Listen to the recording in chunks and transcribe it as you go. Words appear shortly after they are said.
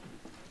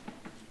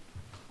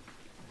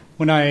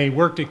When I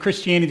worked at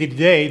Christianity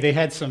Today, they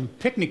had some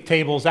picnic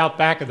tables out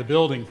back of the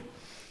building.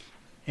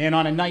 And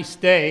on a nice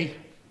day,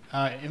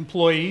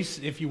 employees,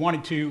 if you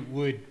wanted to,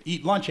 would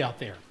eat lunch out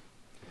there.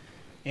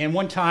 And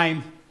one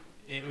time,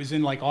 it was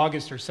in like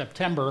August or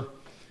September,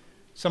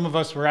 some of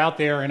us were out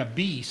there and a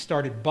bee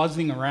started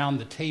buzzing around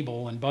the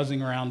table and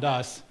buzzing around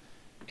us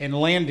and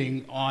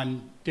landing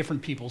on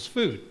different people's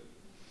food.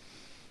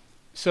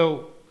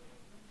 So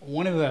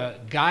one of the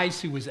guys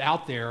who was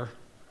out there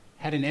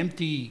had an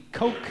empty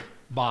Coke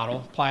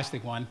bottle,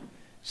 plastic one,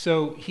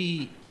 so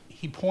he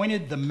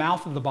pointed the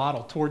mouth of the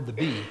bottle toward the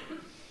bee,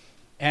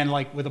 and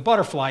like with a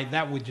butterfly,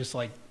 that would just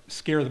like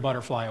scare the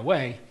butterfly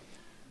away,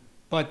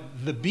 but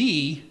the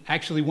bee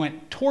actually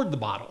went toward the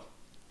bottle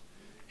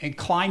and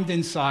climbed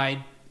inside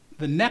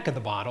the neck of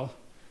the bottle,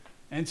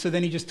 and so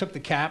then he just took the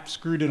cap,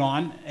 screwed it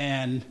on,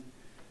 and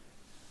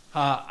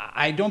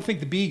I don't think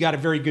the bee got a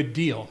very good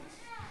deal.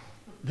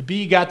 The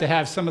bee got to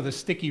have some of the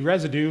sticky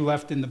residue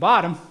left in the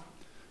bottom,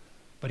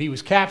 but he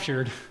was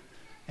captured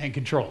and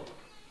controlled.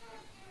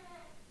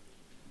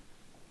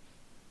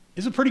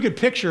 It's a pretty good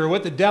picture of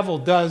what the devil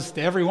does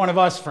to every one of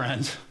us,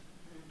 friends.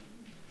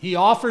 He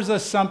offers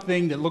us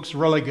something that looks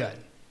really good,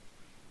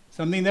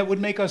 something that would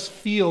make us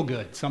feel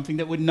good, something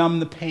that would numb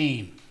the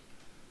pain.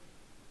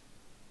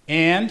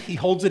 And he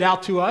holds it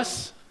out to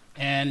us,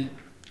 and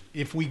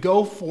if we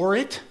go for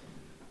it,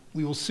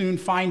 we will soon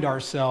find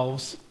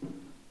ourselves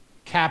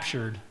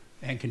captured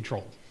and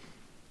controlled.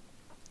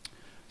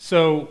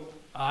 So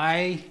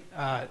I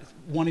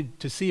wanted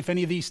to see if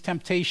any of these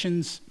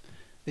temptations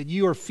that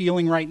you are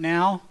feeling right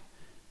now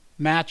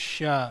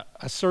match a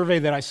survey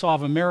that I saw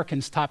of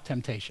Americans' top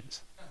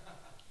temptations.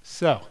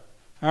 So,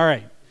 all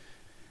right.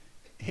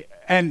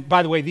 And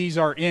by the way, these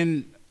are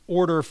in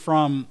order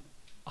from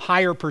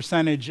higher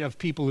percentage of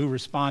people who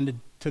responded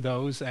to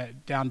those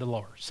down to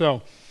lower.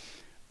 So,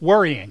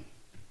 worrying.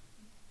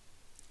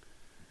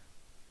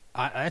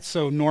 That's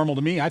so normal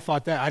to me. I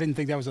didn't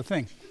think that was a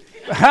thing.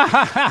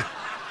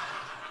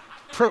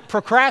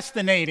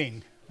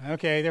 Procrastinating.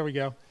 Okay, there we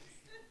go.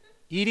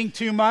 Eating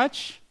too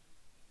much.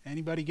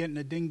 Anybody getting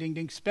a ding, ding,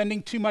 ding?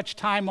 Spending too much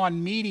time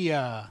on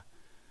media.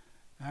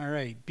 All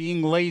right.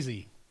 Being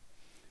lazy.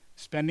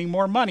 Spending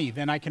more money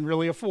than I can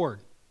really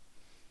afford.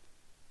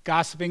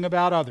 Gossiping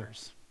about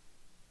others.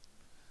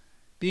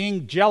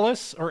 Being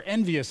jealous or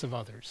envious of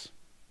others.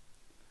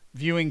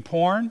 Viewing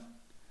porn.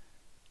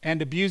 And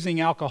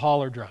abusing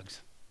alcohol or drugs.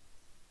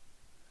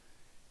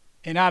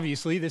 And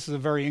obviously, this is a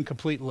very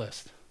incomplete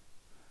list.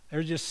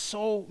 There's just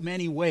so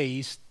many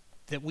ways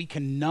that we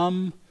can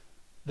numb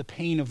the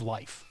pain of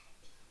life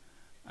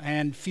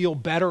and feel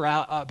better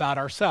about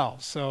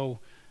ourselves. So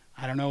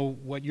I don't know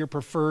what your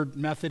preferred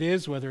method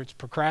is, whether it's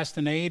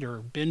procrastinate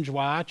or binge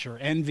watch or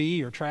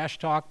envy or trash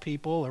talk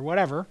people or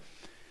whatever.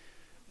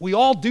 We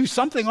all do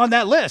something on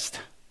that list,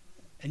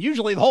 and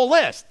usually the whole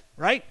list,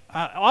 right?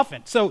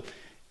 Often.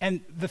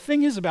 And the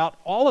thing is about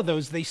all of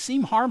those, they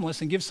seem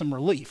harmless and give some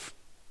relief.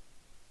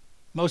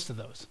 Most of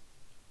those.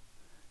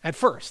 At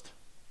first.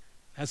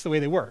 That's the way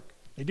they work.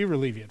 They do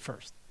relieve you at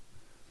first.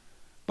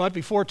 But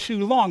before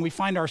too long, we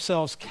find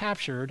ourselves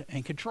captured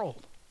and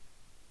controlled.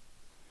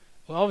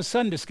 We'll all of a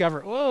sudden discover,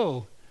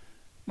 whoa,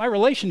 my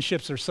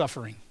relationships are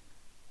suffering.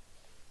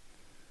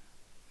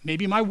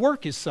 Maybe my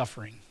work is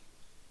suffering.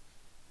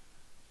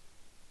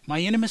 My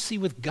intimacy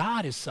with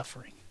God is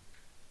suffering.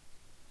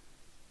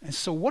 And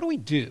so what do we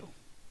do?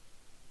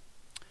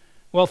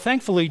 Well,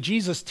 thankfully,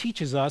 Jesus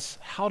teaches us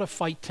how to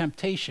fight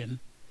temptation,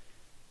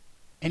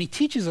 and he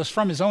teaches us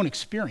from his own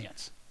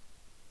experience.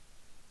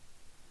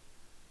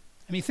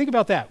 I mean, think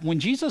about that. When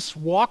Jesus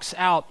walks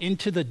out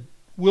into the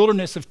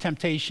wilderness of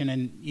temptation,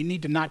 and you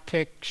need to not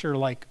picture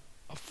like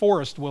a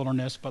forest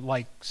wilderness, but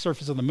like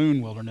surface of the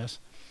moon wilderness,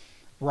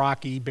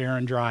 rocky,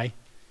 barren, dry,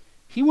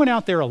 he went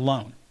out there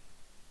alone.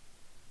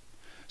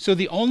 So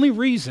the only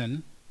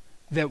reason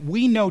that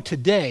we know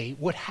today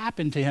what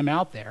happened to him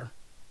out there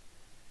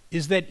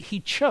is that he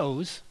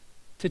chose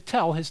to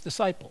tell his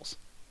disciples.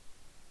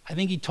 I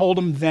think he told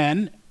them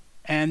then,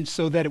 and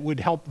so that it would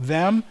help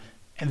them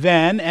and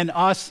then and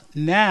us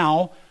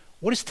now.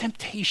 What does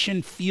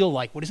temptation feel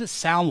like? What does it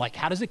sound like?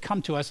 How does it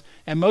come to us?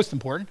 And most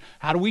important,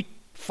 how do we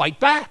fight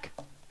back?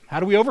 How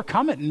do we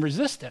overcome it and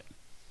resist it?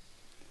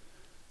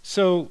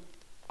 So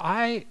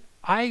I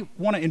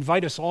want to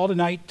invite us all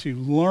tonight to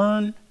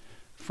learn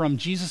from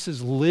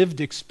Jesus'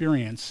 lived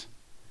experience,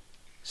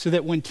 so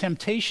that when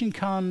temptation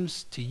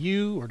comes to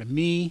you or to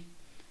me,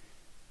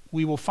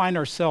 we will find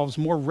ourselves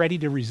more ready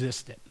to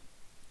resist it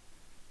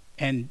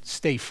and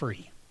stay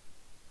free.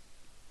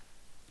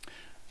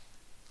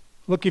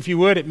 Look, if you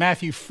would, at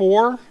Matthew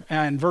 4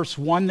 and verse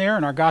 1 there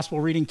in our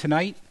gospel reading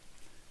tonight.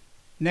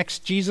 Next,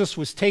 Jesus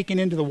was taken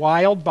into the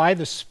wild by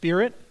the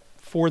Spirit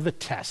for the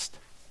test.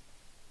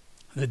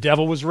 The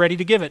devil was ready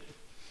to give it.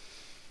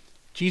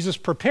 Jesus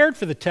prepared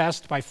for the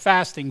test by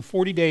fasting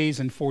 40 days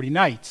and 40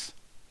 nights.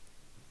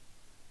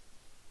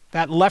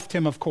 That left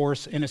him, of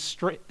course, in a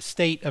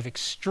state of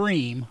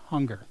extreme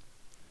hunger.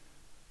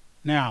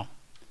 Now,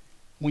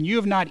 when you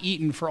have not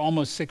eaten for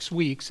almost 6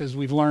 weeks, as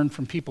we've learned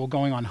from people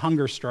going on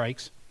hunger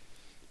strikes,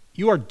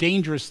 you are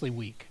dangerously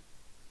weak.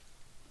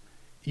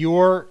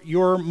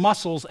 Your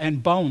muscles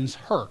and bones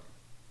hurt.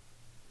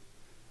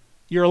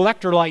 Your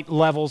electrolyte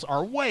levels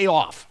are way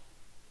off,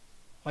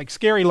 like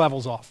scary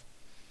levels off.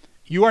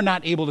 You are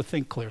not able to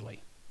think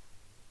clearly.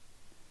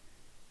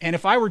 And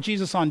if I were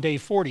Jesus on day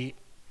 40,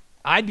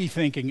 I'd be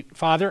thinking,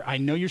 Father, I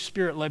know your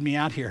Spirit led me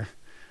out here,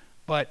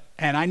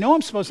 and I know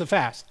I'm supposed to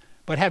fast,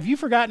 but have you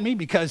forgotten me?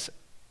 Because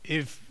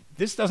if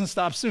this doesn't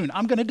stop soon,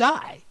 I'm going to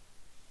die.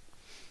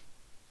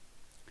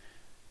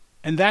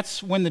 And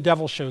that's when the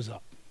devil shows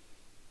up.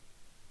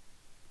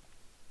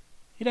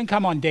 He doesn't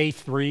come on day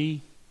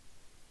 3,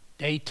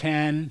 day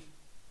 10,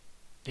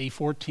 day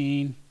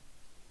 14.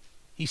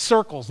 He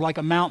circles like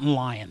a mountain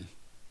lion,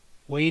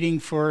 waiting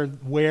for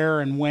where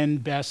and when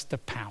best to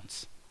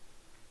pounce.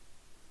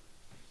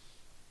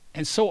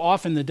 And so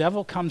often the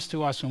devil comes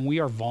to us when we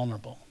are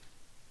vulnerable.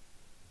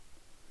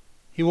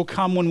 He will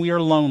come when we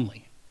are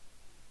lonely.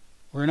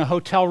 We're in a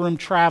hotel room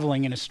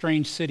traveling in a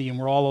strange city and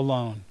we're all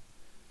alone.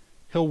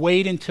 He'll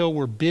wait until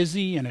we're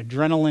busy and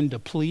adrenaline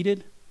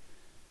depleted,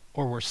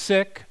 or we're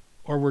sick,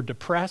 or we're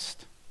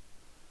depressed,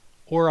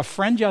 or a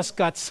friend just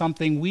got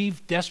something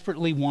we've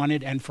desperately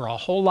wanted and for a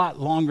whole lot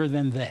longer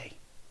than they.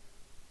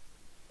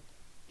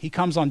 He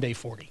comes on day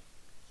 40.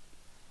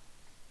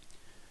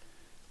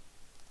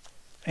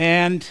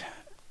 And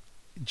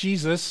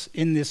Jesus,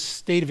 in this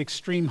state of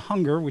extreme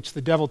hunger, which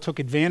the devil took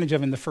advantage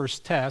of in the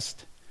first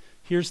test,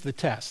 here's the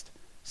test.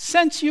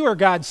 Since you are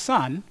God's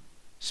son,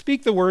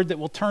 speak the word that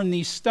will turn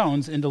these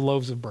stones into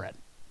loaves of bread.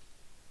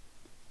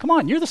 Come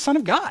on, you're the Son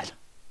of God.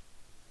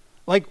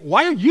 Like,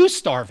 why are you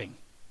starving?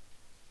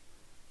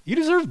 You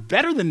deserve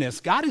better than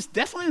this. God is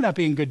definitely not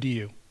being good to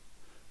you.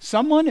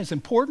 Someone as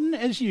important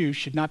as you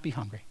should not be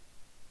hungry.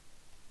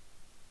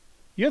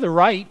 You have the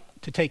right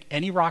to take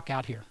any rock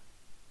out here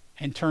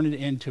and turn it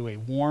into a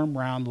warm,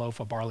 round loaf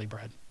of barley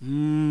bread.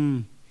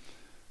 Can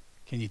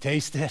you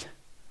taste it?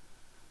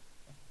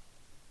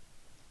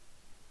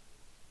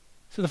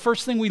 So the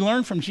first thing we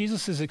learn from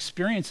Jesus'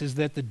 experience is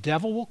that the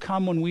devil will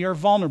come when we are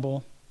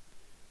vulnerable,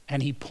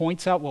 and he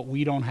points out what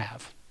we don't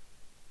have.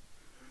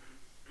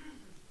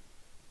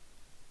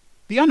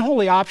 The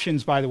unholy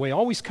options, by the way,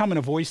 always come in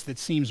a voice that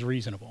seems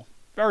reasonable,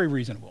 very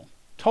reasonable,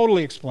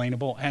 totally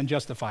explainable, and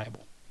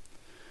justifiable.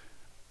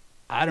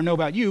 I don't know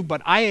about you,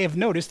 but I have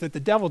noticed that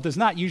the devil does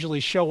not usually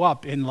show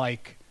up in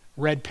like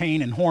red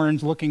paint and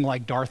horns looking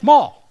like Darth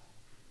Maul.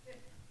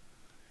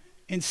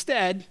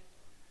 Instead,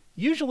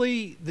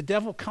 usually the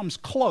devil comes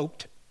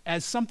cloaked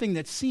as something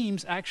that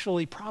seems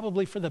actually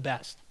probably for the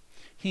best.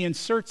 He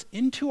inserts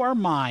into our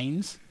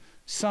minds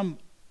some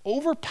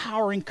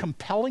overpowering,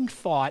 compelling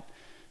thought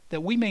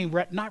that we may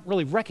not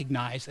really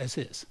recognize as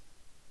his.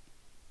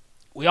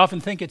 We often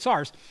think it's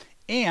ours,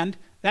 and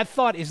that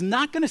thought is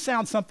not going to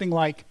sound something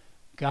like,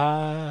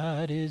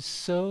 God is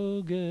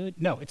so good.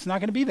 No, it's not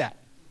going to be that.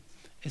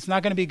 It's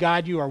not going to be,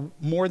 God, you are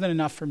more than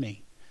enough for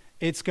me.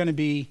 It's going to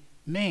be,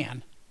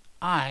 man,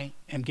 I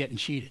am getting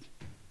cheated.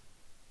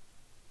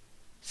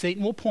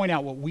 Satan will point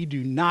out what we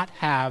do not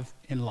have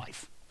in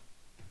life.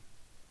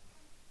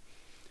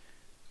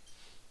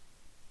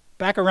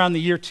 Back around the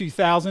year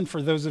 2000,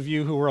 for those of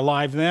you who were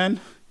alive then,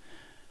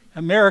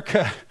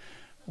 America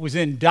was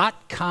in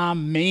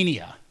dot-com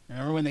mania.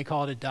 Remember when they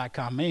called it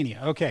dot-com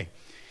mania? Okay.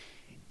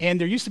 And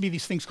there used to be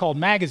these things called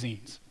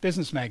magazines,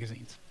 business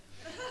magazines.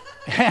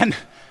 And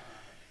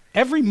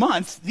every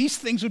month, these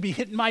things would be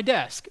hitting my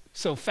desk.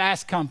 So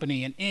Fast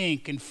Company and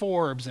Inc. and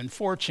Forbes and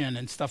Fortune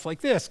and stuff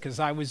like this, because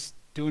I was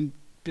doing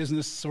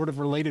business sort of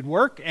related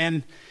work.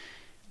 And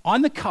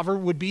on the cover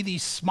would be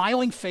these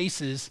smiling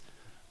faces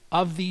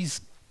of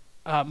these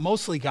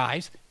mostly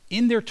guys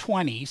in their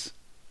 20s,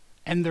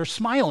 and they're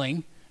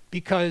smiling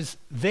because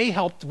they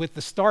helped with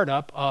the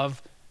startup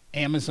of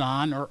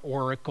Amazon or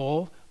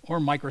Oracle or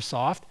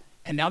Microsoft,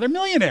 and now they're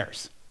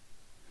millionaires.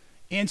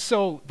 And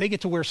so they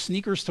get to wear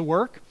sneakers to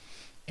work,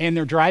 and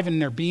they're driving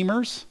their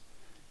Beamers,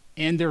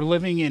 and they're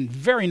living in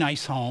very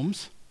nice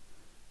homes,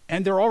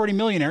 and they're already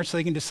millionaires, so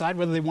they can decide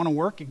whether they want to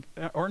work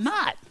or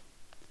not.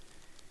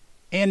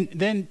 And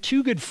then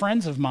two good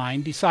friends of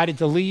mine decided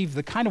to leave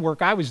the kind of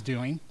work I was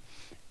doing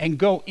and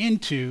go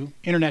into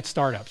internet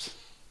startups.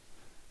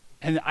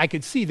 And I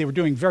could see they were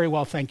doing very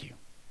well, thank you.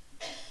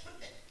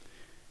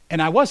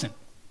 And I wasn't.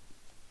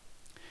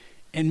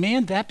 And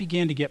man, that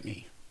began to get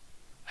me.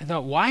 I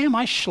thought, why am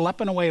I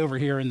schlepping away over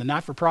here in the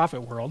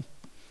not-for-profit world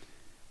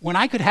when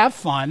I could have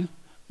fun,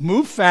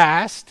 move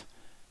fast,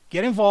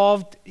 get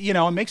involved,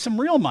 and make some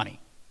real money?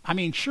 I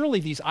mean, surely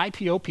these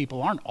IPO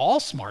people aren't all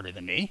smarter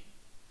than me.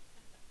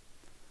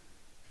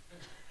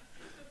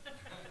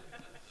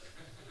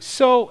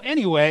 So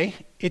anyway,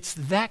 it's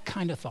that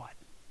kind of thought.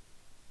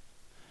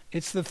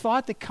 It's the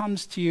thought that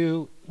comes to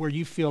you where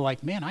you feel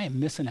like, man, I am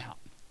missing out.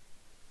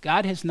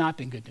 God has not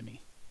been good to me.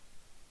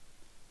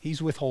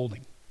 He's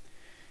withholding.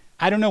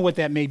 I don't know what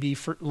that may be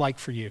like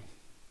for you.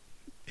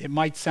 It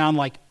might sound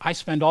like I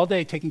spend all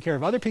day taking care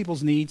of other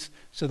people's needs,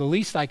 so the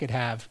least I could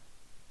have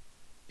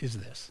is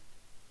this.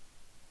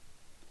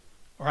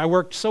 Or I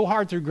worked so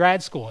hard through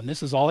grad school, and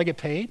this is all I get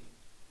paid.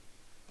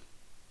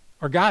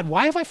 Or God,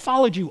 why have I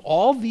followed you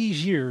all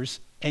these years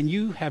and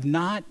you have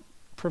not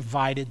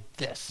provided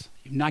this?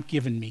 You've not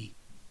given me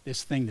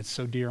this thing that's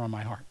so dear on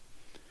my heart.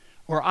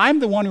 Or I'm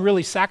the one who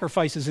really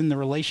sacrifices in the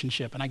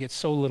relationship and I get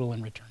so little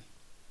in return.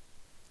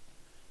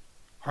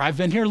 Or I've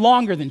been here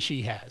longer than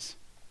she has.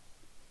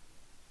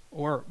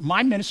 Or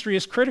my ministry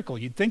is critical.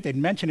 You'd think they'd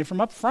mention it from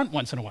up front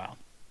once in a while.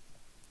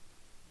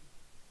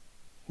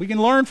 We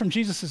can learn from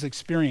Jesus'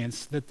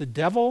 experience that the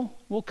devil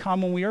will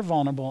come when we are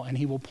vulnerable and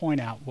he will point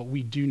out what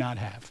we do not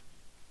have.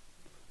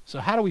 So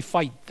how do we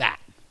fight that?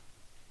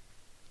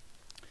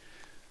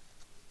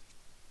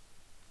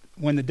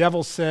 When the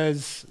devil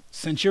says,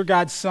 since you're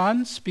God's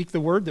son, speak the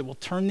word that will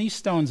turn these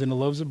stones into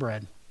loaves of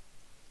bread.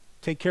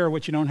 Take care of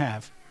what you don't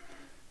have.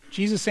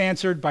 Jesus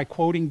answered by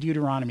quoting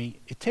Deuteronomy,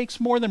 it takes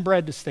more than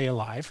bread to stay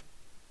alive.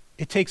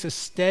 It takes a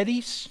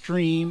steady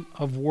stream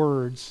of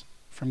words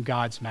from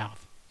God's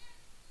mouth.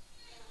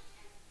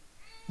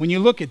 When you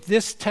look at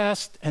this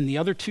test and the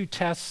other two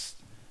tests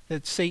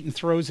that Satan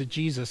throws at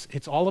Jesus,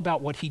 it's all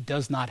about what he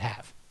does not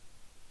have.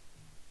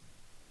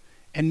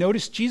 And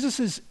notice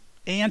Jesus'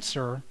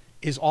 answer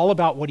is all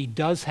about what he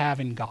does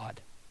have in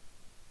God.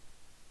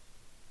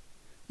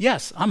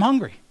 Yes, I'm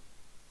hungry.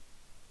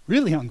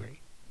 Really hungry.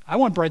 I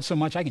want bread so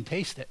much I can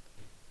taste it.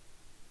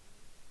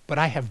 But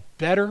I have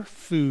better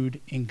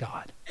food in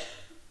God.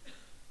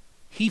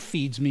 He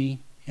feeds me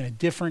in a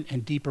different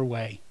and deeper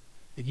way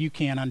that you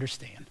can't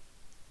understand.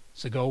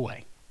 So go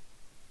away.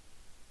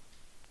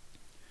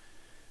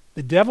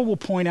 The devil will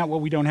point out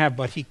what we don't have,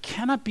 but he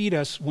cannot beat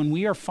us when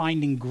we are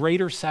finding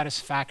greater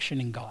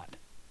satisfaction in God.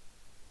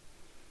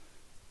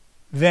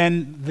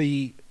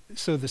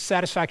 So the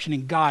satisfaction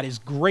in God is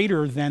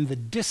greater than the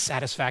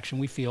dissatisfaction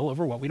we feel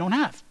over what we don't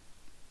have.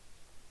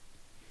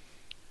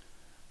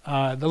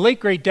 The late,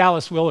 great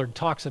Dallas Willard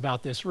talks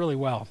about this really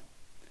well.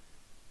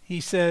 He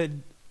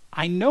said,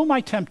 I know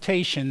my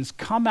temptations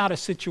come out of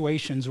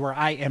situations where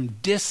I am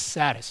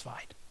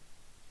dissatisfied,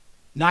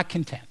 not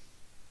content.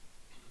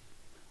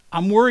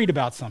 I'm worried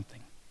about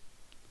something,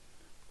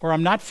 or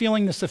I'm not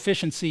feeling the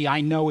sufficiency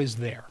I know is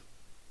there.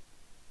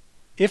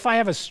 If I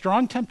have a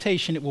strong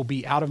temptation, it will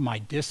be out of my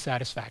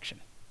dissatisfaction.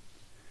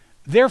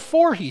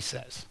 Therefore, he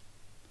says,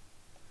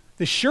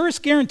 the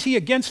surest guarantee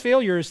against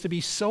failure is to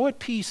be so at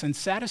peace and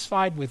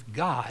satisfied with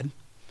God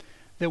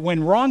that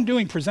when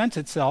wrongdoing presents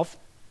itself,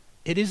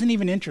 it isn't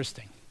even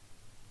interesting.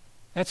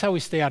 That's how we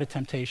stay out of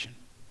temptation.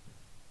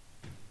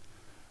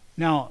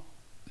 Now,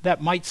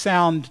 that might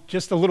sound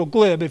just a little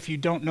glib if you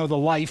don't know the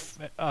life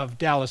of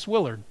Dallas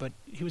Willard, but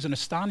he was an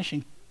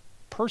astonishing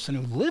person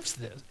who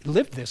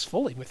lived this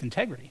fully with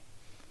integrity.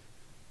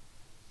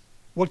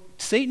 What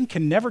Satan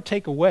can never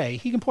take away,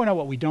 he can point out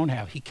what we don't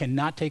have. He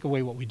cannot take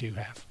away what we do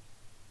have.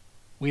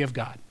 We have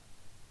God.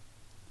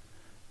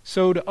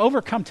 So to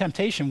overcome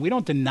temptation, we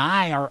don't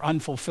deny our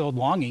unfulfilled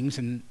longings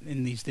in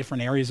these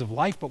different areas of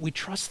life, but we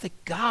trust that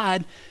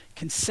God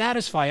can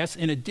satisfy us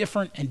in a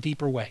different and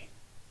deeper way.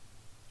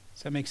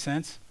 Does that make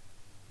sense?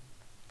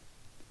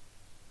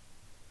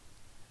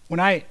 When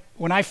I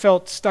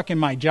felt stuck in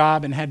my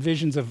job and had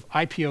visions of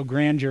IPO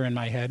grandeur in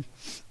my head,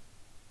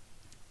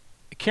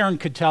 Karen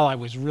could tell I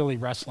was really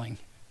wrestling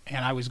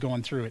and I was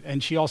going through it.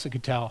 And she also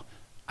could tell,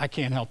 I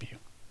can't help you.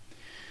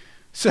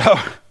 So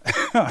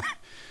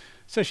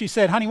she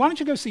said, honey, why don't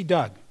you go see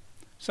Doug?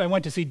 So I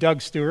went to see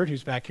Doug Stewart,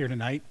 who's back here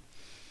tonight.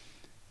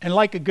 And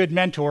like a good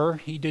mentor,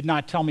 he did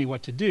not tell me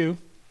what to do.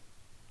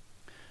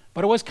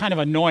 But it was kind of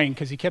annoying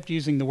because he kept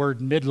using the word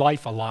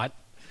midlife a lot.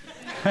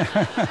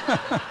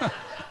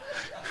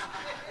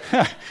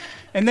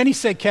 And then he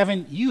said,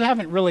 Kevin, you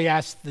haven't really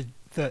asked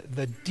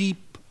the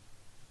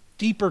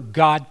deeper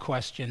God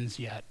questions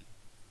yet.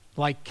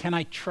 Like, can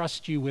I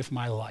trust you with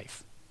my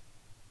life?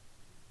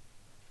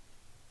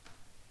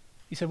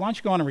 He said, why don't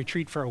you go on a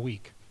retreat for a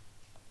week?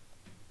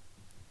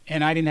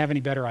 And I didn't have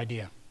any better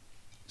idea.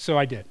 So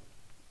I did.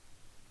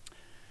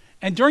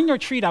 And during the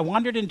retreat, I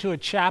wandered into a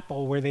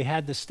chapel where they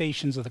had the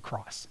Stations of the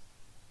Cross.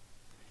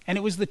 And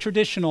it was the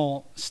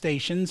traditional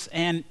stations.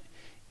 And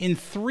in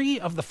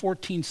 3 of the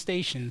 14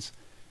 stations,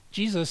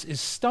 Jesus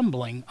is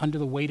stumbling under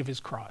the weight of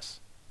his cross.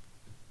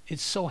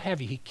 It's so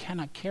heavy, he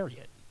cannot carry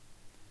it.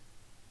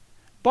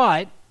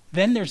 But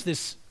then there's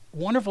this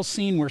wonderful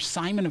scene where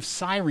Simon of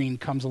Cyrene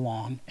comes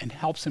along and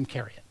helps him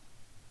carry it.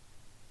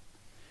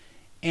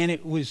 And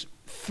it was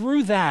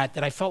through that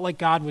I felt like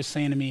God was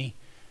saying to me,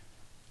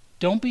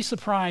 don't be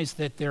surprised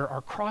that there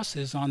are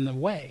crosses on the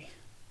way.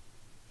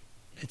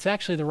 It's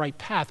actually the right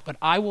path, but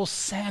I will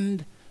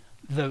send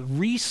the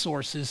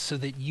resources so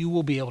that you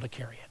will be able to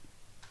carry it.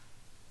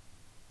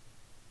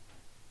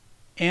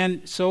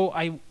 And so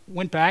I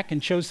went back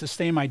and chose to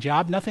stay in my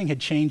job. Nothing had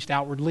changed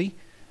outwardly,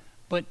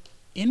 but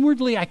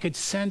inwardly I could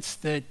sense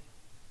that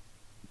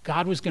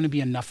God was going to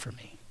be enough for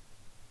me.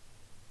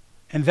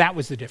 And that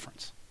was the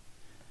difference.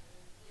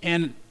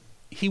 And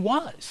he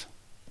was.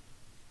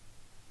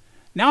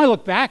 Now I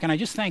look back and I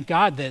just thank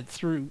God that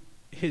through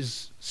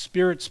his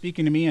Spirit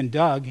speaking to me and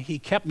Doug, he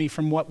kept me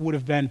from what would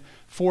have been,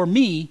 for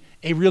me,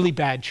 a really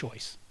bad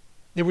choice.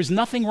 There was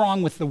nothing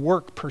wrong with the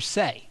work per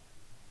se.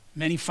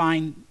 Many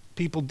fine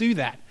people do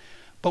that.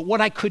 But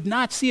what I could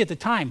not see at the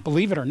time,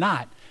 believe it or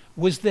not,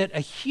 was that a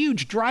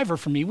huge driver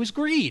for me was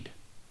greed.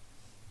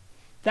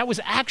 That was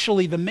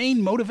actually the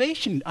main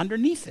motivation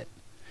underneath it.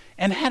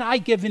 And had I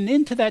given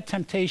in to that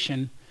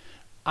temptation,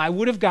 I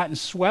would have gotten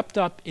swept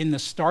up in the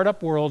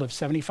startup world of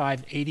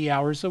 75, 80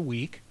 hours a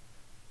week,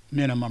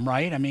 minimum,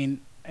 right?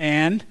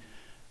 And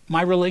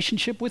my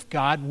relationship with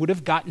God would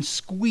have gotten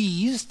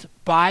squeezed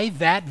by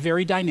that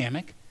very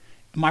dynamic.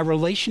 My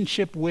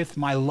relationship with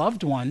my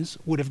loved ones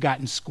would have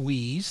gotten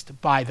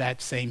squeezed by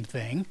that same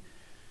thing.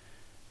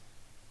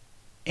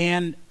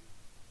 And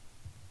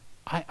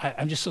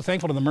I'm just so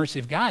thankful to the mercy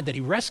of God that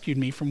he rescued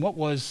me from what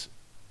was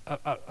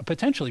a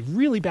potentially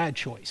really bad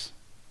choice.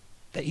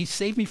 That he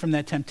saved me from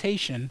that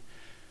temptation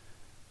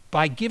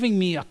by giving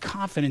me a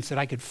confidence that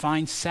I could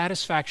find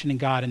satisfaction in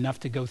God enough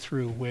to go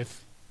through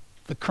with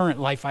the current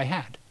life I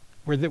had,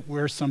 where there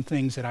were some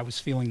things that I was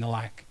feeling the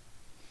lack.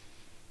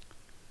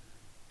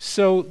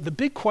 So the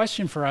big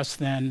question for us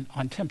then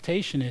on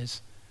temptation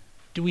is,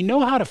 do we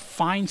know how to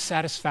find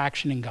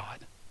satisfaction in God?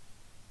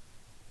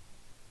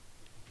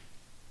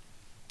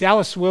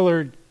 Dallas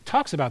Willard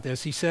talks about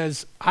this. He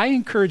says, I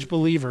encourage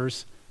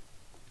believers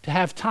to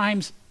have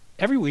times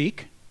every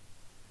week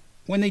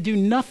when they do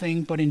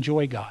nothing but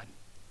enjoy God.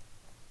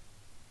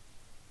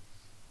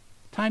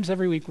 Times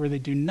every week where they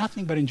do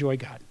nothing but enjoy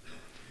God.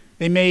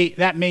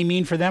 That may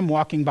mean for them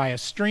walking by a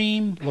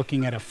stream,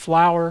 looking at a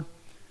flower,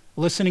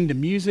 listening to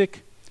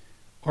music,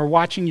 or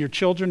watching your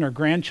children or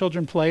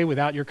grandchildren play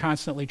without you're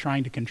constantly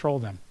trying to control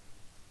them.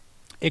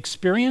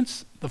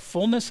 Experience the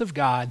fullness of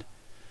God.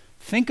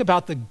 Think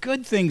about the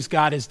good things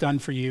God has done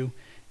for you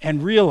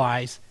and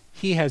realize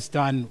he has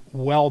done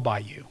well by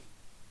you.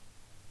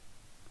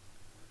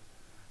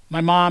 My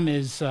mom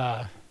is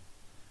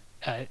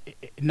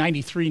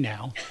 93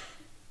 now,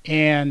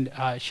 and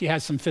she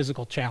has some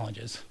physical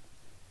challenges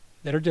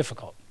that are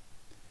difficult.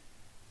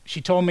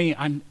 She told me,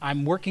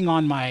 I'm working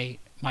on my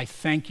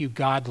thank you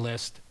God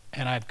list,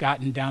 and I've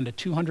gotten down to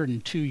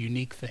 202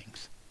 unique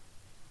things.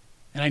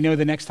 And I know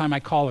the next time I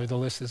call her, the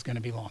list is going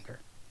to be longer.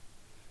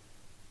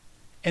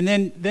 And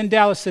then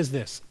Dallas says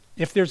this,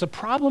 if there's a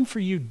problem for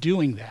you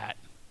doing that,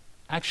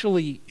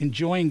 actually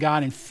enjoying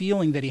God and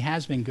feeling that he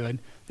has been good,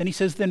 then he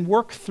says, then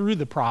work through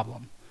the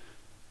problem,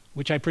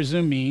 which I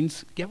presume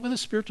means get with a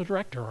spiritual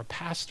director or a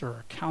pastor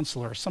or a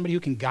counselor or somebody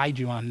who can guide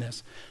you on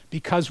this,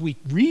 because we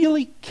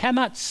really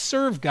cannot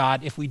serve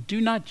God if we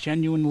do not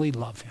genuinely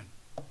love him.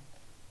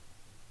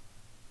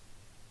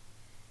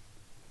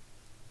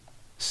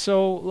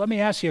 So let me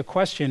ask you a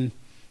question.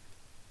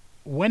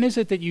 When is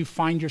it that you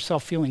find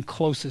yourself feeling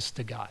closest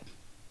to God?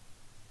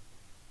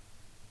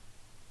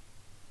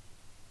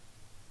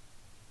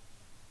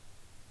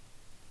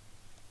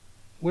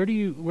 Where do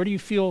you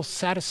feel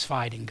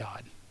satisfied in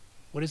God?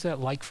 What is that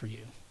like for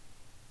you?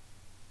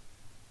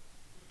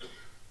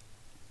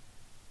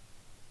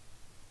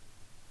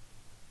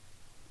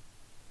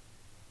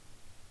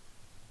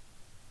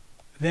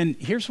 Then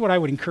here's what I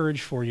would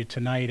encourage for you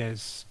tonight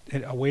as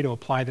a way to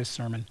apply this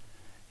sermon,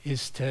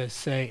 is to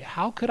say,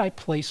 how could I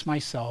place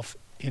myself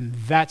in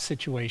that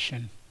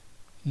situation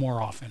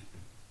more often?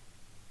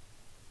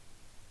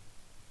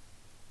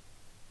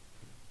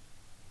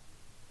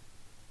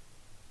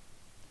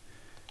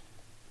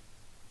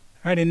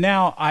 All right, and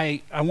now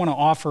I want to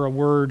offer a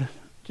word,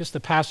 just a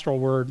pastoral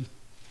word.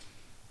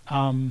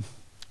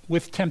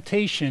 With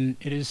temptation,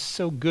 it is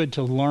so good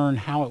to learn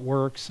how it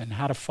works and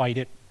how to fight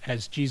it,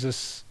 as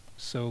Jesus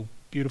so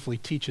beautifully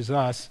teaches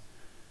us.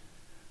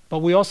 But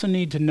we also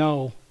need to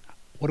know,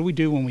 what do we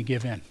do when we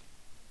give in?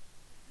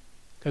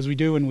 Because we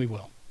do and we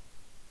will.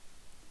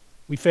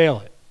 We fail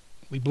it.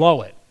 We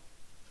blow it.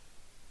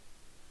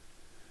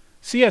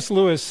 C.S.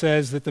 Lewis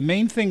says that the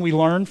main thing we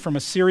learn from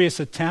a serious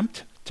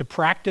attempt to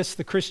practice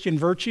the Christian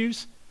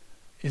virtues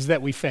is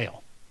that we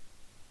fail.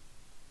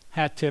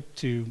 Hat tip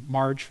to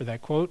Marge for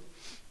that quote.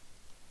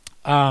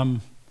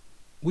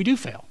 We do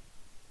fail.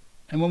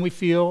 And when we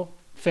fail,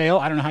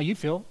 I don't know how you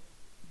feel,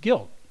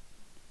 guilt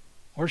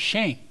or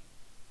shame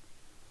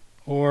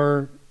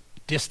or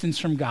distance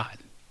from God.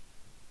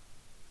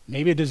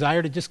 Maybe a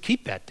desire to just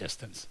keep that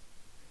distance.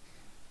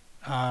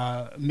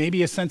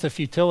 Maybe a sense of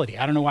futility.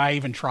 I don't know why I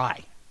even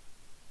try.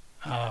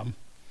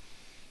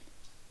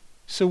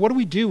 So what do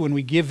we do when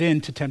we give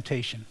in to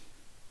temptation?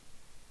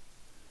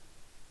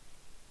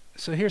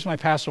 So here's my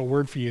pastoral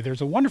word for you.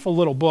 There's a wonderful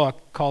little book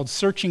called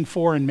Searching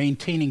for and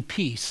Maintaining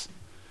Peace.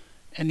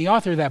 And the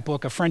author of that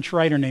book, a French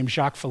writer named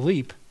Jacques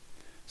Philippe,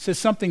 says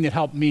something that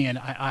helped me, and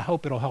I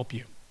hope it'll help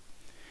you.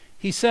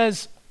 He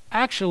says,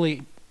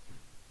 actually,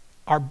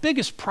 our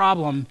biggest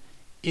problem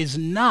is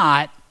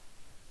not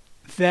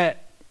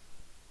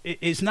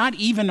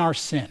even our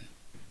sin.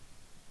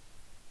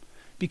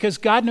 Because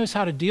God knows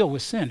how to deal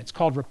with sin. It's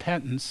called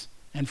repentance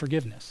and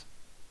forgiveness.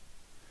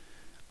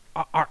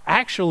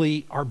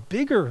 Our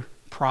bigger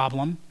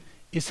problem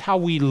is how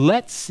we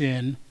let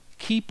sin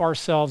keep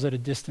ourselves at a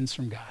distance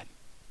from God.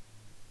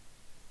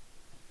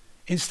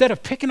 Instead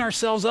of picking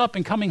ourselves up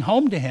and coming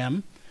home to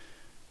him,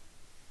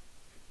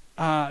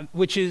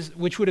 which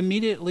would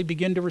immediately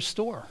begin to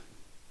restore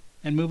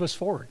and move us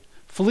forward.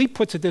 Philippe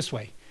puts it this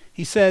way.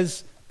 He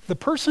says, the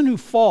person who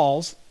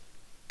falls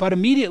but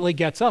immediately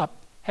gets up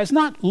has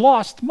not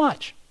lost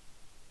much.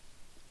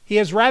 He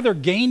has rather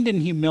gained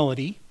in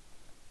humility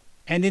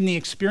and in the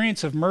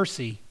experience of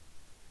mercy,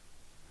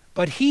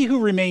 but he who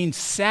remains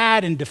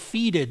sad and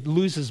defeated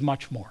loses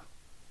much more.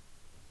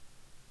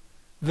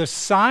 The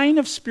sign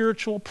of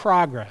spiritual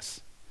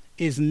progress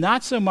is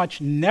not so much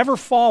never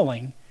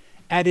falling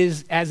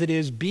as it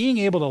is being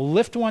able to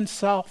lift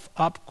oneself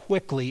up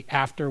quickly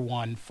after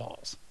one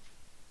falls.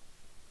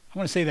 I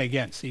want to say that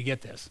again so you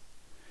get this.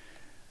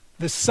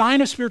 The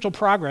sign of spiritual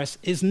progress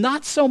is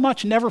not so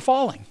much never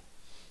falling.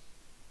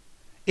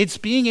 It's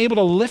being able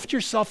to lift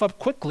yourself up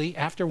quickly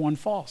after one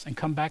falls and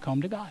come back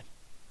home to God.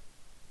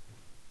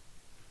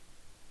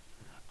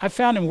 I've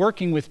found in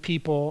working with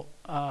people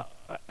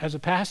as a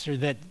pastor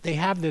that they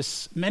have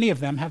this, many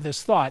of them have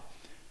this thought,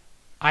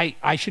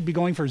 I should be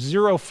going for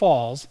 0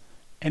 falls,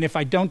 and if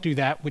I don't do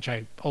that, which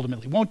I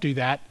ultimately won't do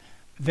that,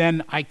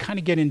 then I kind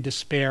of get in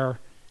despair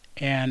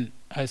and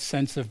a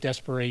sense of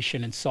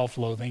desperation and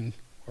self-loathing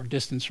or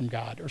distance from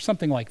God or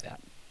something like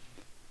that.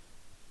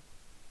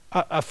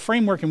 A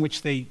framework in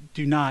which they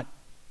do not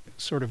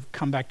sort of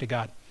come back to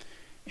God.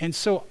 And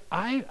so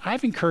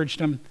I've encouraged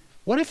them,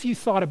 what if you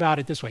thought about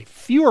it this way?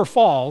 Fewer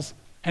falls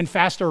and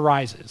faster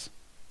rises.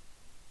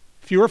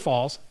 Fewer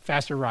falls,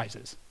 faster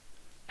rises.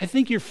 I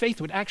think your faith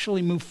would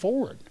actually move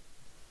forward.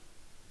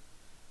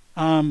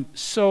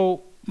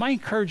 So my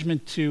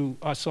encouragement to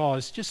us all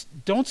is just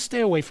don't stay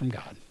away from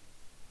God.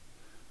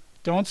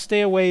 Don't stay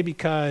away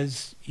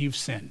because you've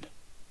sinned.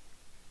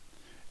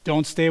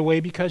 Don't stay away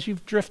because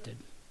you've drifted.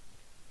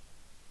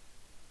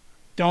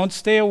 Don't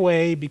stay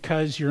away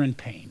because you're in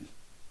pain.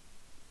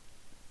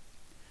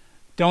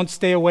 Don't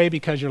stay away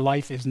because your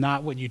life is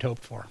not what you'd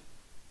hoped for.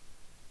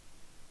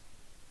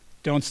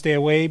 Don't stay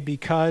away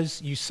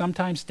because you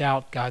sometimes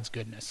doubt God's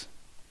goodness.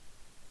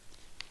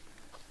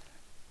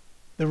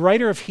 The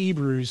writer of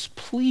Hebrews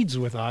pleads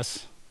with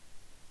us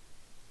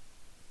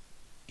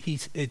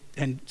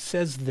and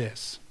says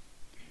this: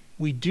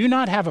 we do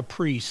not have a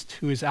priest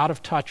who is out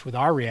of touch with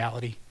our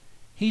reality.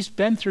 He's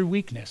been through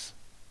weakness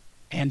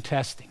and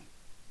testing,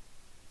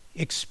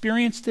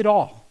 experienced it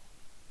all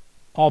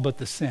but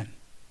the sin.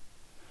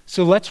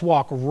 So let's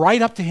walk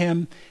right up to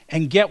him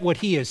and get what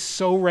he is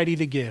so ready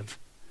to give.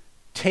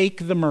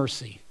 Take the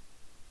mercy,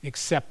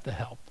 accept the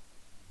help.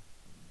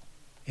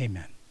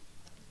 Amen.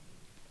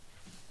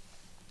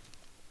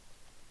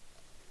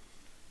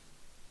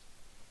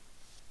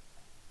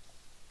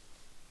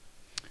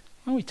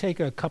 Why don't we take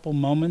a couple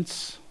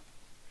moments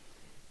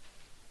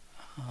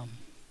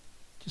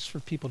just for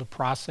people to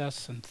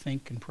process and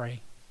think and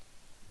pray.